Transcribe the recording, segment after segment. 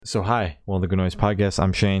So hi, well, the Good Noise Podcast.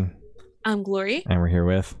 I'm Shane, I'm Glory. and we're here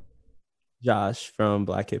with. Josh from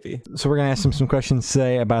Black Hippie. So we're gonna ask them some questions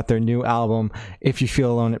today about their new album, "If You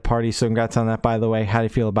Feel Alone at Parties." So congrats on that, by the way. How do you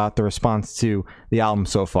feel about the response to the album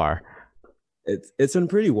so far? It's been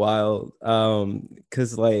pretty wild.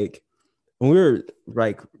 Cause like when we were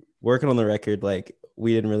like working on the record, like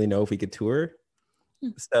we didn't really know if we could tour.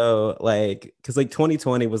 So like, cause like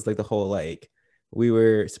 2020 was like the whole like we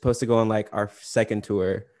were supposed to go on like our second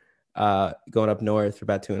tour, going up north for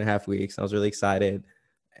about 2.5 weeks. I was really excited,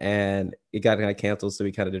 and it got kind of canceled, so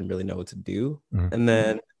we kind of didn't really know what to do. Mhm. And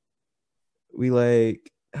then we like,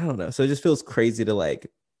 I don't know. So it just feels crazy to like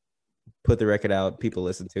put the record out. People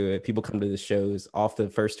listen to it. People come to the shows off the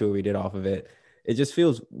first tour we did off of it. It just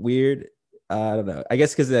feels weird. I don't know. I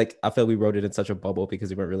guess because like I feel we wrote it in such a bubble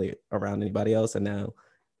because we weren't really around anybody else, and now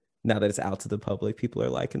that it's out to the public, people are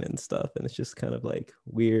liking it and stuff, and it's just kind of like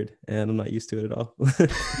weird, and I'm not used to it at all.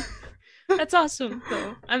 That's awesome,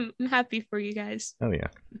 though. I'm happy for you guys. Oh yeah.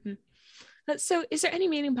 So, is there any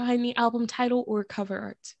meaning behind the album title or cover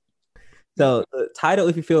art? So the title,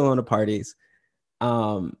 "If You Feel Alone at Parties,"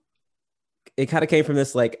 it kind of came from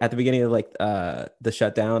this like at the beginning of like the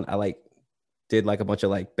shutdown. I like did like a bunch of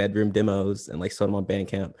like bedroom demos and like sold them on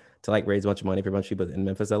Bandcamp to like raise a bunch of money for a bunch of people in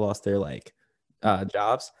Memphis that lost their like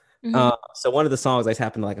jobs. So one of the songs I just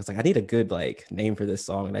happened to like, I was like, I need a good like name for this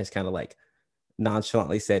song, and I just kind of like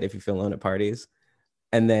nonchalantly said, "If You Feel Alone at Parties,"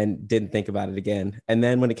 and then didn't think about it again. And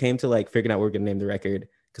then when it came to like figuring out what we're gonna name the record,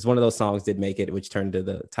 because one of those songs did make it, which turned to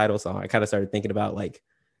the title song, I kind of started thinking about like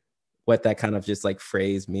what that kind of just like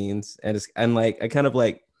phrase means, and like I kind of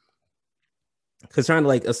like, because trying to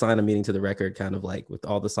like assign a meaning to the record, kind of like with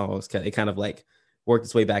all the songs, it kind of like worked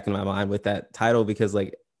its way back in my mind with that title, because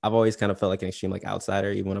like I've always kind of felt like an extreme like outsider,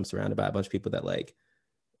 even when I'm surrounded by a bunch of people that like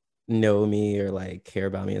know me or like care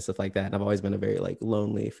about me and stuff like that. And I've always been a very like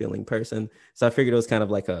lonely feeling person. So I figured it was kind of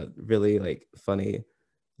like a really like funny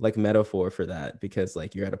like metaphor for that, because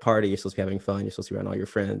like you're at a party, you're supposed to be having fun, you're supposed to be around all your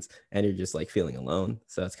friends, and you're just like feeling alone.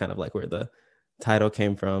 So that's kind of like where the title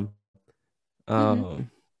came from. Or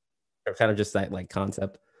kind of just that like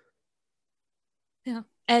concept. Yeah,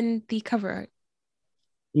 and the cover art.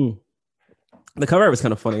 The cover art was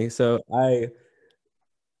kind of funny. So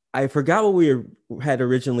I forgot what had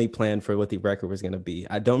originally planned for what the record was going to be.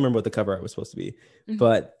 I don't remember what the cover art was supposed to be,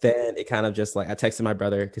 but then it kind of just like I texted my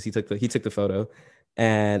brother because he took the photo,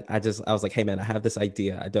 and I was like, "Hey man, I have this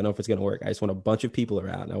idea. I don't know if it's going to work. I just want a bunch of people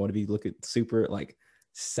around. I want to be looking super like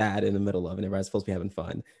sad in the middle of, and everybody's supposed to be having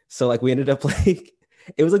fun." So like we ended up like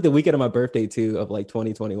it was like the weekend of my birthday too of like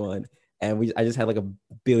 2021, and I just had like a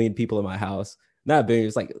billion people in my house. Not a billion, it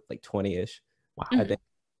was like 20-ish. Wow. I think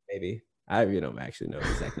maybe. I don't actually know the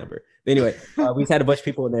exact number. But anyway, we just had a bunch of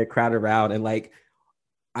people in there crowded around, and like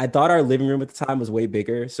I thought our living room at the time was way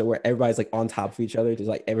bigger, so where everybody's like on top of each other, just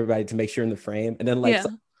like everybody to make sure in the frame. And then like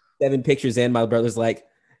 7 pictures in, my brother's like,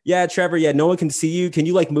 "Yeah, Trevor, yeah, no one can see you. Can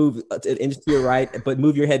you like move an inch to your right, but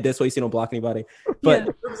move your head this way so you don't block anybody?" But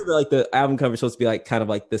in terms of like the album cover is supposed to be like kind of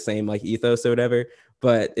like the same like ethos or whatever,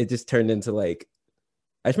 but it just turned into like,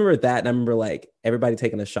 I just remember that, and I remember like everybody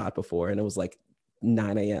taking a shot before, and it was like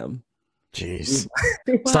 9 a.m. Jeez.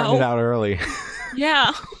 Wow. Starting it out early.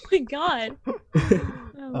 Yeah. Oh my god.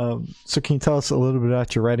 So can you tell us a little bit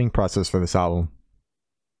about your writing process for this album?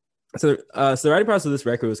 So the writing process of this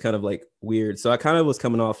record was kind of like weird. So I kind of was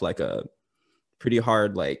coming off like a pretty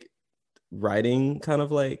hard like writing kind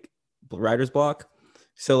of like writer's block.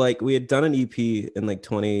 So like we had done an EP in like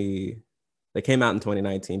that came out in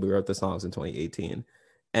 2019. We wrote the songs in 2018,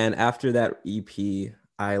 and after that EP,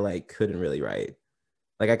 I like couldn't really write.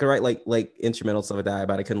 Like I could write like instrumental stuff like that,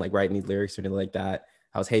 but I couldn't like write any lyrics or anything like that.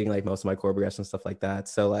 I was hating like most of my chord progression and stuff like that.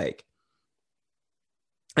 So like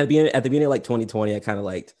at the beginning of like 2020, I kind of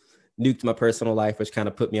like nuked my personal life, which kind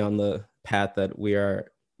of put me on the path that we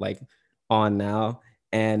are like on now.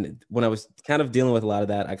 And when I was kind of dealing with a lot of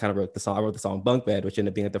that, I wrote the song Bunk Bed, which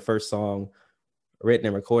ended up being like the first song written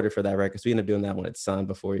and recorded for that record. So we ended up doing that when it's done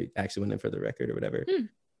before we actually went in for the record or whatever.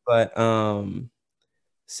 But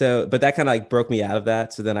but that kind of like broke me out of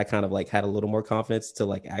that. So then I kind of like had a little more confidence to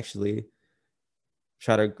like actually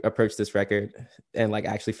try to approach this record and like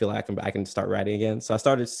actually feel like I can start writing again. So I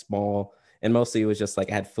started small, and mostly it was just like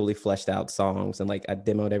I had fully fleshed out songs, and like I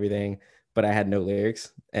demoed everything, but I had no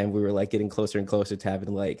lyrics. And we were like getting closer and closer to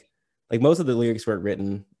having like most of the lyrics weren't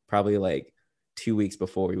written probably like 2 weeks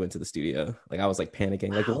before we went to the studio. Like I was like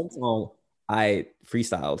panicking. Like one song I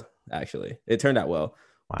freestyled, actually. It turned out well.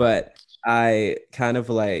 Wow. But I kind of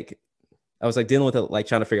like, I was like dealing with it, like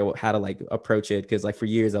trying to figure out how to like approach it. Cause like for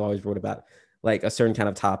years I always wrote about like a certain kind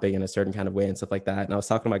of topic in a certain kind of way and stuff like that. And I was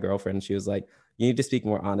talking to my girlfriend and she was like, you need to speak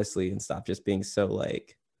more honestly and stop just being so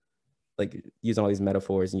like use all these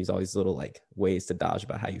metaphors and use all these little like ways to dodge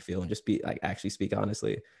about how you feel and just be like actually speak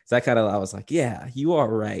honestly. So I was like, yeah, you are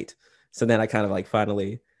right. So then I kind of like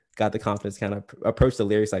finally got the confidence to kind of approach the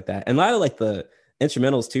lyrics like that. And a lot of like the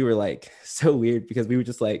instrumentals too were like so weird because we were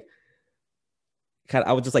just like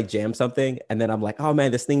I would just like jam something and then I'm like, oh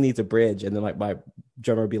man, this thing needs a bridge. And then like my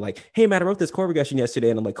drummer would be like, hey man, I wrote this chord progression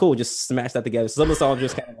yesterday. And I'm like, cool, just smash that together. So some of the songs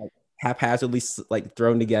just kind of like haphazardly like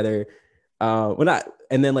thrown together.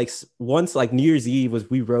 And then like once like New Year's Eve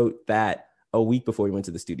we wrote that a week before we went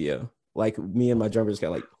to the studio. Like me and my drummer just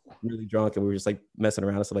got like really drunk and we were just like messing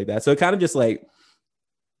around and stuff like that. So it kind of just like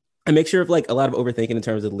a mixture of like a lot of overthinking in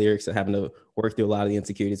terms of the lyrics and having to work through a lot of the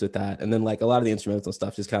insecurities with that. And then like a lot of the instrumental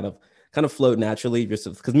stuff just kind of flowed naturally just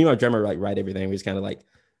because me and my drummer like write everything. We just kind of like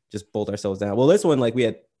just bolt ourselves down. Well, this one, like we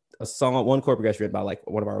had one chord progression written by like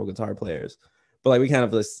one of our old guitar players, but like we kind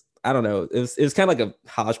of just, I don't know. It was kind of like a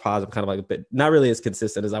hodgepodge of kind of like a bit, not really as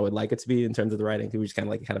consistent as I would like it to be in terms of the writing. We were just kind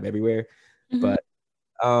of everywhere, but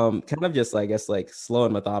kind of just, I guess, like slow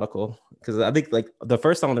and methodical. Because I think like the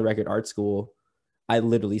first song on the record, Art School, I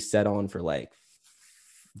literally set on for like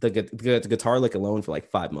the guitar lick alone for like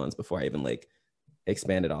 5 months before I even like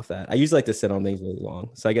expanded off that. I usually like to sit on things really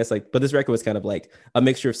long. So I guess like, but this record was kind of like a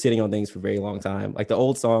mixture of sitting on things for a very long time. Like the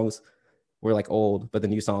old songs were like old, but the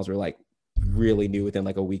new songs were like really new within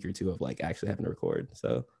like a week or two of like actually having to record.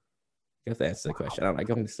 So I guess that answers the question. I don't know, I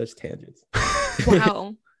go into such tangents.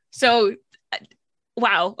 Wow. So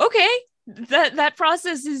wow. Okay. That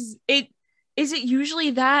process is it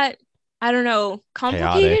usually that, I don't know,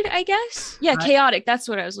 complicated, chaotic. I guess? Yeah, chaotic. That's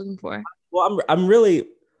what I was looking for. Well, I'm really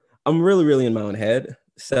in my own head.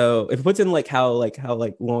 So if it puts in like how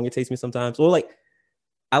long it takes me sometimes. Well, like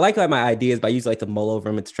I like my ideas, but I usually like to mull over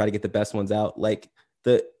them and to try to get the best ones out. Like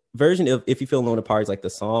the version of If You Feel Alone Apart is like the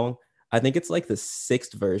song. I think it's like the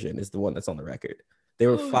 6th version is the one that's on the record.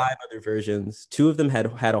 There were 5 other versions. 2 of them had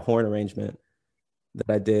a horn arrangement that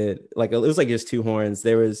I did. Like it was like just 2 horns.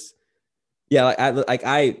 There was, yeah,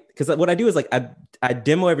 because what I do is like I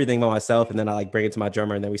demo everything by myself and then I like bring it to my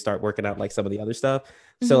drummer and then we start working out like some of the other stuff.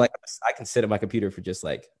 So like I can sit at my computer for just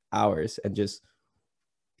like hours and just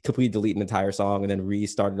completely delete an entire song and then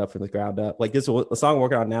restart it up from the ground up. Like this is a song I'm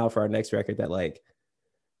working on now for our next record that like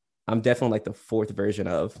I'm definitely like the 4th version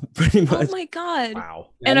of pretty much. Oh my god! Wow!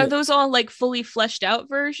 And are those all like fully fleshed out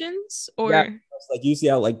versions, or like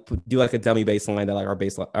usually I'll like do like a dummy bass line that like our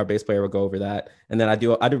bass player will go over that, and then I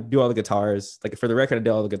do all the guitars. Like for the record, I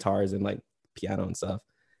do all the guitars and like piano and stuff,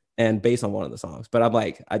 and bass on one of the songs. But I'm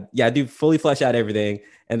like, I do fully flesh out everything,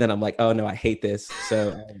 and then I'm like, oh no, I hate this,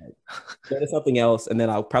 so I'm like, go to something else, and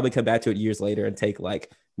then I'll probably come back to it years later and take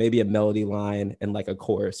like maybe a melody line and like a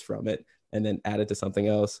chorus from it, and then add it to something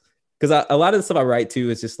else. Because a lot of the stuff I write too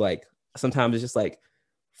is just like sometimes it's just like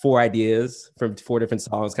 4 ideas from 4 different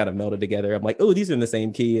songs kind of melded together. I'm like, oh, these are in the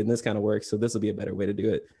same key and this kind of works, so this will be a better way to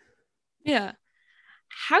do it. Yeah.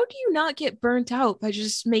 How do you not get burnt out by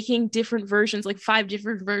just making different versions, like 5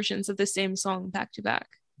 different versions of the same song back to back?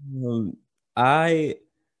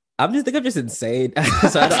 I'm just insane.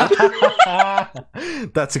 That's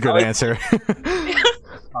a good answer.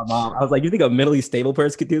 My mom, I was like, you think a mentally stable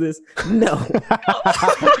person could do this? No.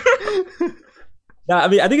 No, I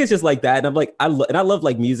mean, I think it's just like that. And I'm like, I love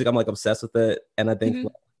like music. I'm like obsessed with it. And I think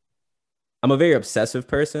like, I'm a very obsessive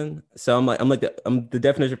person. So I'm the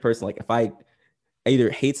definition of person. Like if I either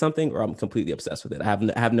hate something or I'm completely obsessed with it. I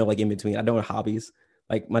have no like in between. I don't have hobbies.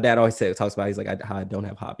 Like my dad always talks about, he's like, I don't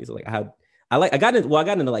have hobbies. Like I got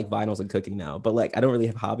into like vinyls and cooking now, but like I don't really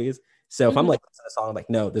have hobbies. So if I'm like listening to a song, I'm like,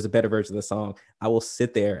 no, there's a better version of the song. I will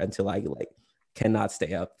sit there until I like cannot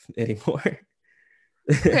stay up anymore.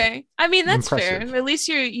 Okay. I mean, that's impressive. Fair. At least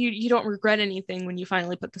you don't regret anything when you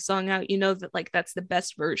finally put the song out. You know that like that's the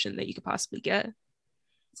best version that you could possibly get.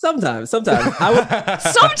 Sometimes. Sometimes.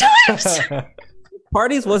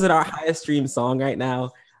 Parties wasn't our highest stream song right now.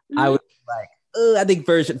 I would be like, I think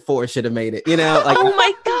version 4 should have made it, you know? Like, oh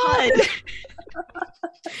my God.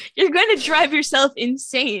 You're going to drive yourself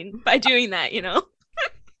insane by doing that, you know?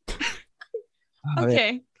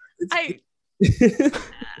 Okay.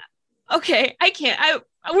 Okay, I can't.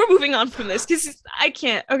 We're moving on from this because I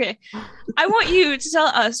can't. Okay. I want you to tell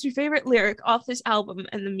us your favorite lyric off this album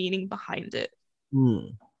and the meaning behind it.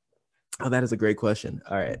 Oh, that is a great question.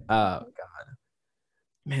 All right. Oh, God.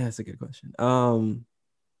 Man, that's a good question. Can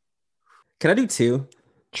I do 2?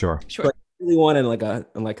 Sure. Like, silly one and like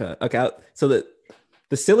a okay. So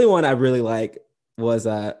the silly one I really like was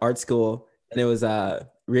Art School, and it was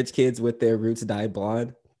rich kids with their roots dyed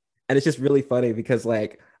blonde, and it's just really funny because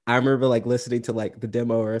like I remember like listening to like the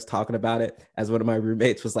demo or us talking about it as one of my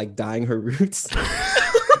roommates was like dyeing her roots.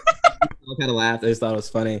 I kind of laughed. I just thought it was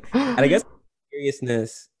funny. And I guess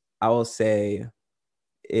seriousness, I will say,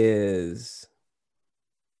 is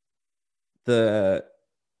the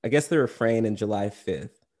refrain in July 5th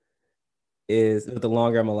is the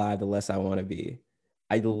longer I'm alive, the less I want to be.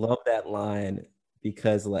 I love that line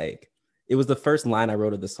because like it was the first line I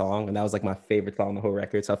wrote of the song, and that was like my favorite song on the whole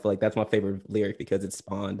record. So I feel like that's my favorite lyric because it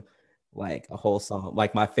spawned like a whole song,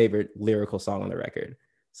 like my favorite lyrical song on the record.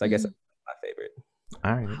 So I guess that's my favorite.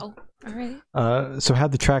 All right. Wow. All right. So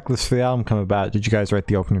how'd the track list for the album come about? Did you guys write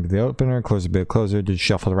the opener to the opener, closer to the closer? Did you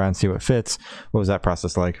shuffle around, see what fits? What was that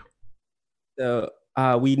process like? So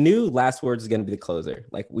we knew Last Words was going to be the closer.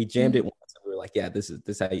 Like we jammed it once and we were like, yeah, this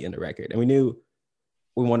is how you end a record. And we knew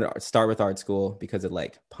we wanted to start with Art School because it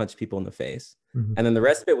like punched people in the face. And then the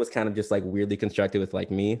rest of it was kind of just like weirdly constructed with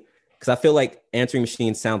like me. Because I feel like Answering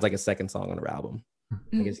Machine sounds like a second song on our album.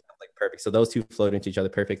 Like it's like perfect. So those two flowed into each other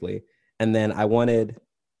perfectly. And then I wanted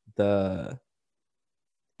the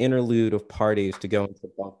interlude of Parties to go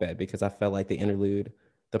into Bunk Bed because I felt like the interlude,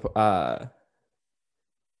 it's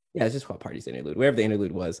just called Parties interlude, wherever the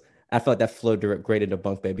interlude was. I felt like that flowed great into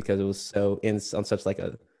Bunk Bed because it was so on such like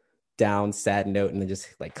a down, sad note, and then just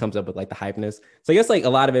like comes up with like the hypeness. So I guess like a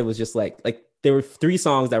lot of it was just like there were 3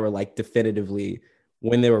 songs that were like definitively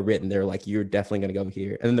when they were written, they were like, you're definitely gonna go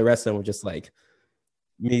here. And then the rest of them were just like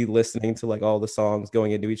me listening to like all the songs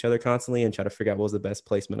going into each other constantly and try to figure out what was the best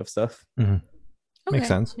placement of stuff. Okay,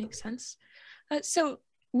 Makes sense. So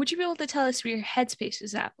would you be able to tell us where your headspace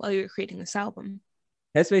is at while you were creating this album?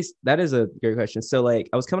 Headspace, that is a great question. So like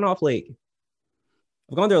I was coming off like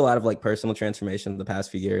I've gone through a lot of like personal transformation the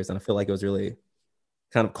past few years, and I feel like it was really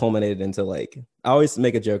kind of culminated into like I always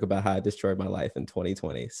make a joke about how I destroyed my life in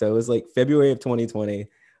 2020. So it was like February of 2020.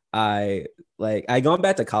 I gone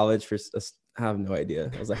back to college for I have no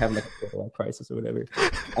idea. I was like having like a life crisis or whatever.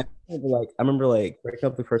 I remember breaking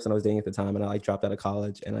up with the person I was dating at the time, and I like dropped out of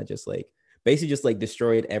college, and I just like basically just like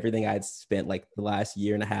destroyed everything I'd spent like the last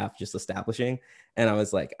year and a half just establishing. And I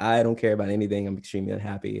was like, I don't care about anything. I'm extremely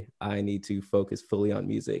unhappy. I need to focus fully on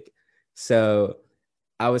music. So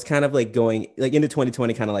I was kind of like going like into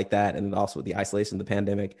 2020 kind of like that. And then also with the isolation of the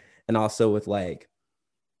pandemic, and also with like,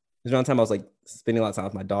 there's one time I was like spending a lot of time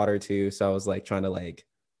with my daughter too. So I was like trying to like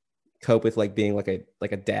cope with like being like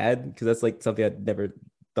a dad, because that's like something I'd never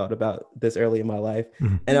thought about this early in my life.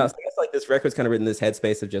 And I guess like this record's kind of written in this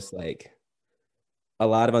headspace of just like a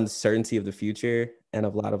lot of uncertainty of the future and a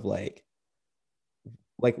lot of like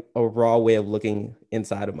a raw way of looking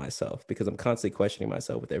inside of myself, because I'm constantly questioning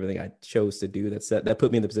myself with everything I chose to do that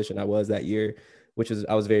put me in the position I was that year, which was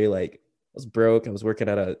I was very like I was broke. I was working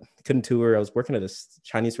couldn't tour. I was working at a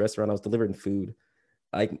Chinese restaurant. I was delivering food.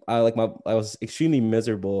 I was extremely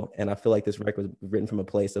miserable, and I feel like this record was written from a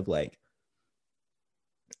place of like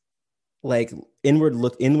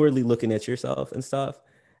inwardly looking at yourself and stuff,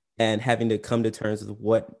 and having to come to terms with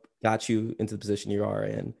what got you into the position you are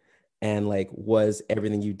in, and like was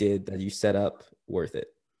everything you did that you set up worth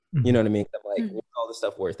it? You know what I mean? I'm like, was all this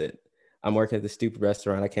stuff worth it? I'm working at this stupid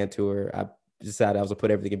restaurant. I can't tour. I decided I was gonna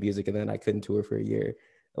put everything in music, and then I couldn't tour for a year.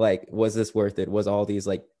 Like, was this worth it? Was all these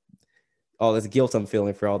like all this guilt I'm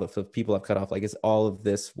feeling for all the people I've cut off, like, is all of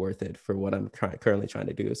this worth it for what I'm currently trying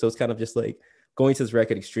to do? So it's kind of just like going to this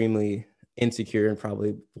record extremely insecure, and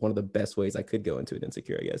probably one of the best ways I could go into it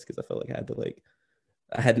insecure, I guess, because I felt like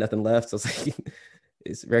I had nothing left. So it's like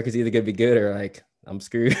this record's either gonna be good or like I'm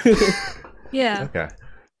screwed. Yeah. Okay.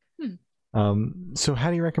 So how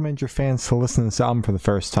do you recommend your fans to listen to this album for the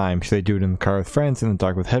first time? Should they do it in the car with friends, in the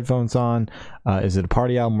dark with headphones on? Is it a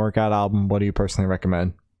party album, workout album? What do you personally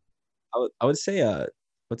recommend? I would say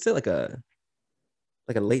like a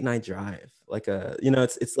late night drive, like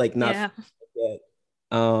it's like not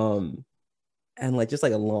and like just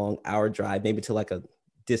like a long hour drive, maybe to like a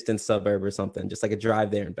distant suburb or something, just like a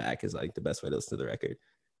drive there and back is like the best way to listen to the record.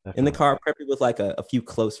 Definitely. In the car, preferably with like a few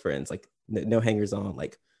close friends, like no hangers on,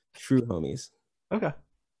 like true homies.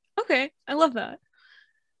 Okay, I love that.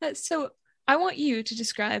 So I want you to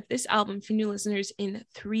describe this album for new listeners in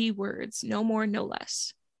 3 words, no more, no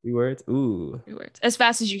less. 3 words? Ooh. 3 words. As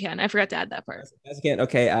fast as you can. I forgot to add that part. As fast as you can.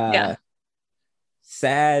 Okay. Yeah.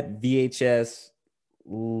 Sad VHS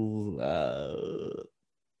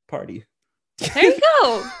party. There you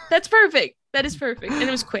go. That's perfect. That is perfect. And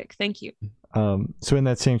it was quick. Thank you. So in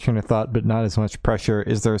that same train of thought, but not as much pressure,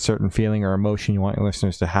 is there a certain feeling or emotion you want your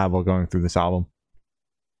listeners to have while going through this album?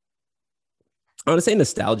 I want to say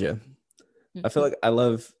nostalgia. I feel like I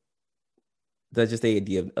love that, just the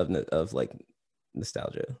idea of like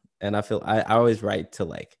nostalgia. And I feel I always write to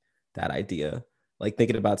like that idea like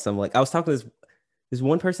thinking about some, like I was talking to this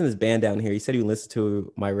one person in this band down here. He said he listened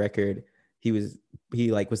to my record. He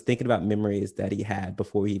like was thinking about memories that he had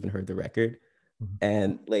before he even heard the record.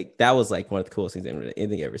 And like that was like one of the coolest things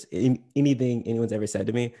anything anyone's ever said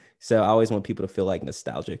to me. So I always want people to feel like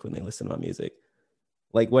nostalgic when they listen to my music.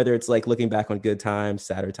 Like whether it's like looking back on good times,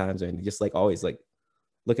 sadder times, or just like always like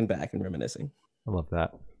looking back and reminiscing. I love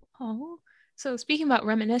that. Oh, so speaking about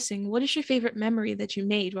reminiscing, what is your favorite memory that you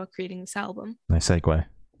made while creating this album? Nice segue.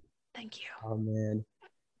 Thank you. Oh man.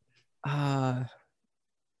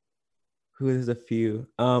 Who is a few?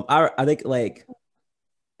 I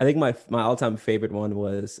think my all-time favorite one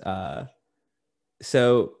was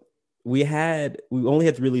so we only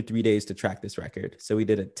had really 3 days to track this record. So we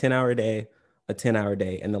did a 10-hour day, a 10-hour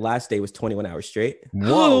day, and the last day was 21 hours straight.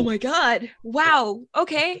 Whoa. Oh my God. Wow.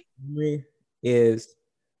 Okay. Is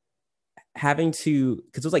having to,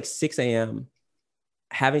 because it was like 6 a.m.,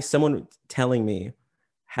 having someone telling me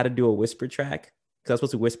how to do a whisper track, because I was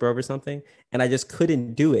supposed to whisper over something, and I just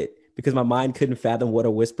couldn't do it because my mind couldn't fathom what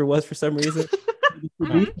a whisper was for some reason.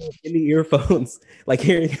 In the earphones, like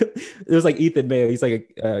hearing there's like Ethan Mayo, he's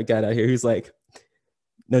like a guy out here who's like,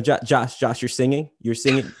 no, Josh, you're singing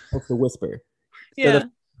it's a whisper. Yeah. So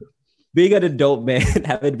being an adult man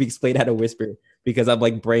having to be explained how to whisper because I'm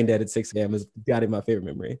like brain dead at 6 a.m. has got in my favorite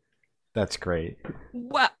memory. That's great.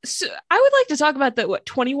 Wow. So I would like to talk about the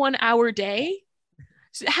 21-hour day.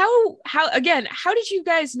 So how did you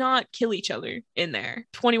guys not kill each other in there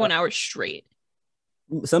 21 hours straight?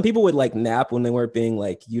 Some people would like nap when they weren't being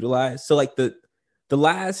like utilized. So like the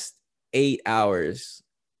last 8 hours,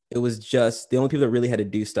 it was just the only people that really had to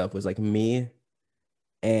do stuff was like me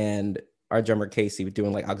and our drummer Casey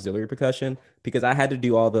doing like auxiliary percussion, because I had to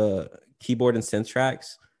do all the keyboard and synth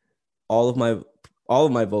tracks, all of my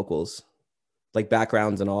vocals, like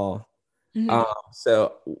backgrounds and all. Mm-hmm.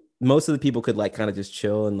 So most of the people could like kind of just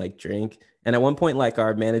chill and like drink. And at one point, like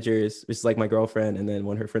our managers, which is like my girlfriend and then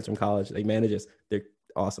one of her friends from college, like managers, they're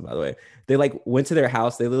awesome, by the way. They like went to their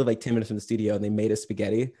house. They lived like 10 minutes from the studio and they made us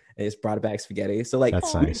spaghetti and just brought back spaghetti. So like,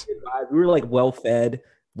 that's nice. We were like well fed,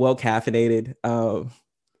 well caffeinated,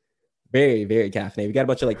 very, very caffeinated. We got a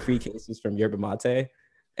bunch of like free cases from Yerba Mate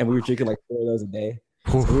and we were drinking like 4 of those a day.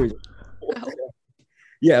 So we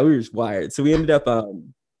were just wired. So we ended up,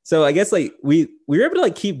 so I guess like we were able to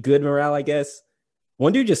like keep good morale, I guess.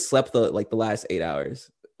 One dude just slept the last 8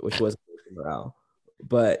 hours, which was morale.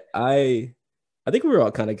 But I think we were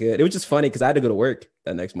all kind of good. It was just funny because I had to go to work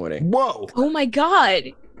that next morning. Whoa. Oh my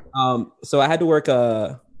God. So I had to work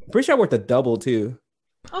I'm pretty sure I worked a double too.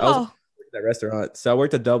 Oh. I was at that restaurant. So I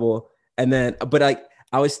worked a double and then but like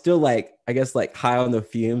I was still like, I guess like high on the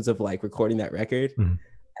fumes of like recording that record. Mm-hmm. And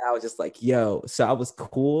I was just like, yo. So I was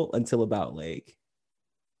cool until about like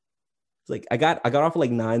I got off at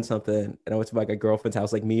like 9 something and I went to like a girlfriend's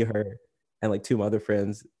house, like me, her, and like 2 other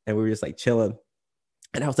friends, and we were just like chilling.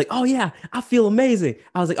 And I was like, oh yeah, I feel amazing.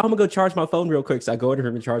 I was like, I'm gonna go charge my phone real quick. So I go to her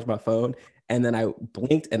and charge my phone, and then I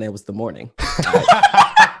blinked and it was the morning.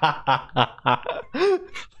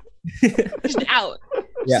 Just out.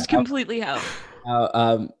 Yeah, just completely out.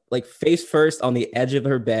 Like face first on the edge of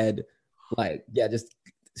her bed, like just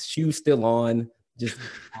shoes still on, just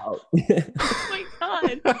out. Oh my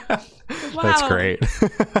God. Wow. That's great.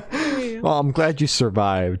 Well, I'm glad you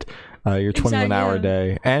survived your 21-hour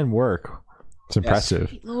day and work. It's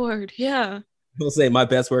impressive. Yes. Lord, yeah. I'll say my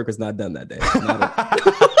best work was not done that day.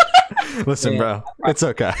 Listen, bro, it's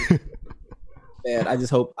okay. Man, I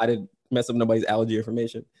just hope I didn't mess up nobody's allergy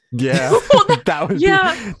information. Yeah, that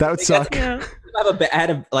would suck. Yeah.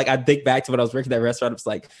 I think back to when I was working at that restaurant. It's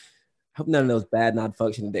like, I hope none of those bad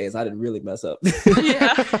non-functioning days I didn't really mess up.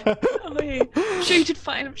 Yeah. I'm sure you did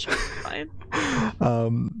fine. I'm sure you did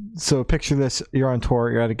fine. So picture this: you're on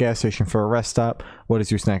tour. You're at a gas station for a rest stop. What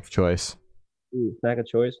is your snack of choice? Snack of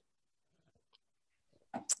choice?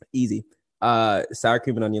 Easy. Sour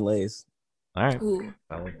cream and onion Lay's. All right. Ooh,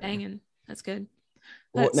 banging. That's good.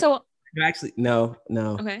 Well, so actually, no.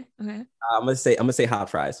 Okay. I'm gonna say hot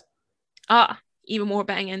fries. Even more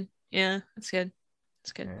banging. Yeah, that's good.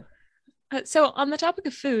 That's good. So on the topic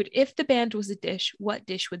of food, if the band was a dish, what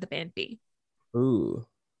dish would the band be? Ooh,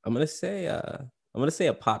 I'm gonna say a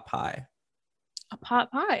pot pie. A pot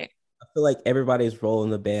pie. I feel like everybody's role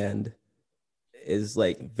in the band is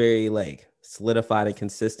like very like solidified and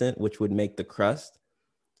consistent, which would make the crust.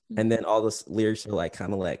 And then all the lyrics are like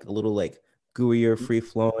kind of like a little like gooier, free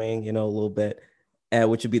flowing, a little bit,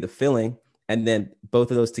 which would be the filling. And then both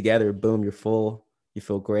of those together, boom, you're full, you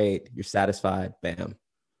feel great, you're satisfied, bam.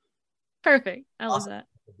 Perfect. I love that.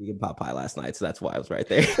 vegan pot pie last night, so that's why I was right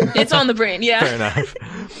there. It's on the brain, yeah. Fair enough.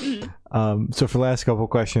 So for the last couple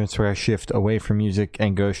questions, we're going to shift away from music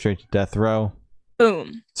and go straight to death row.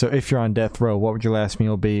 Boom. So if you're on death row, what would your last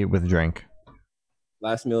meal be with a drink?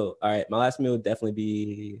 Last meal. All right. My last meal would definitely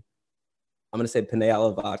be, I'm going to say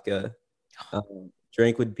Pinay vodka.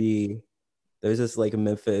 Drink would be, there's this like a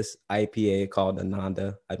Memphis IPA called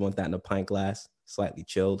Ananda. I'd want that in a pint glass, slightly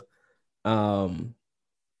chilled. But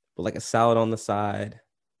like a salad on the side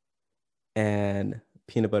and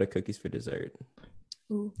peanut butter cookies for dessert.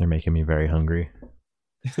 Ooh. You're making me very hungry.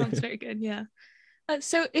 Sounds very good. Yeah.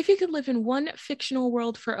 So if you could live in one fictional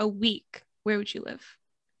world for a week, where would you live?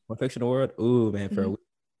 One fictional world? Ooh, man, for a week.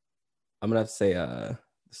 I'm going to have to say the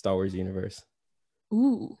Star Wars universe.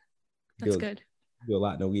 Ooh, that's good. Do a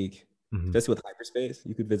lot in a week. Just with hyperspace,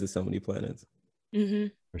 you could visit so many planets.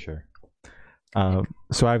 For sure.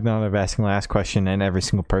 So I've now been asking the last question, and every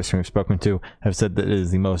single person we've spoken to have said that it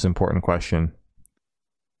is the most important question.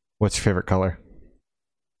 What's your favorite color?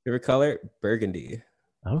 Favorite color? Burgundy.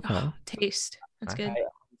 Okay. Oh, taste. That's good.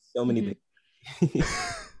 So many big.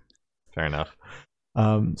 Fair enough.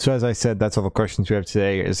 So as I said, that's all the questions we have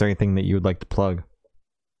today. Is there anything that you would like to plug?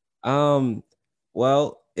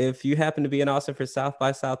 Well, if you happen to be in Austin for South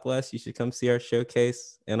by Southwest, you should come see our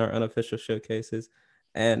showcase and our unofficial showcases,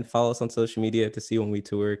 and follow us on social media to see when we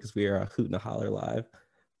tour, because we are a Hoot and a Holler live.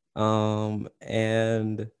 I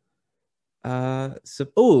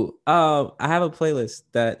have a playlist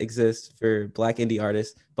that exists for Black indie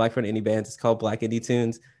artists, Black front indie bands. It's called Black Indie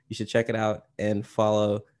Tunes. You should check it out and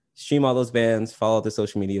stream all those bands, follow the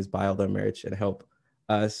social medias, buy all their merch, and help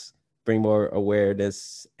us bring more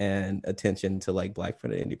awareness and attention to like Black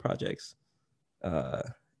front indie projects.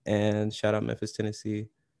 And shout out Memphis, Tennessee.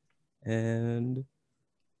 And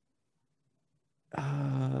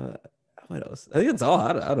what else? I think that's all.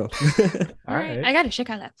 I don't know. All right. I got to check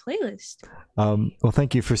out that playlist. Well,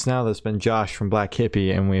 thank you for now. That's been Josh from Black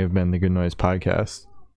Hippie, and we have been the Good Noise Podcast.